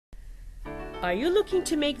Are you looking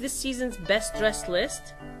to make this season's best dress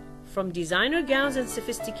list? From designer gowns and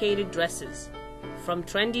sophisticated dresses, from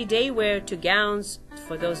trendy day wear to gowns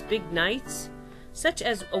for those big nights, such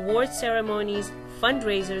as award ceremonies,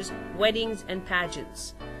 fundraisers, weddings, and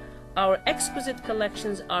pageants. Our exquisite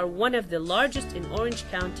collections are one of the largest in Orange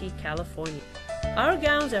County, California. Our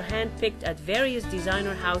gowns are hand-picked at various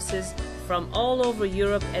designer houses from all over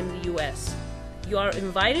Europe and the US. You are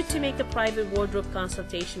invited to make a private wardrobe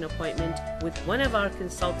consultation appointment with one of our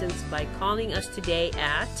consultants by calling us today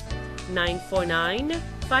at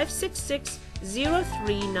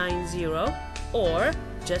 949-566-0390 or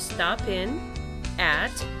just stop in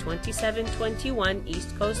at 2721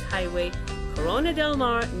 East Coast Highway, Corona Del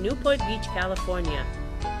Mar, Newport Beach, California.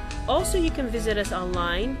 Also, you can visit us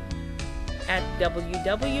online at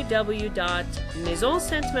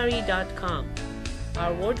www.maisonsaintemarie.com.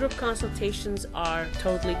 Our wardrobe consultations are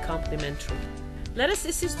totally complimentary. Let us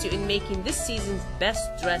assist you in making this season's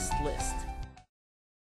best dressed list.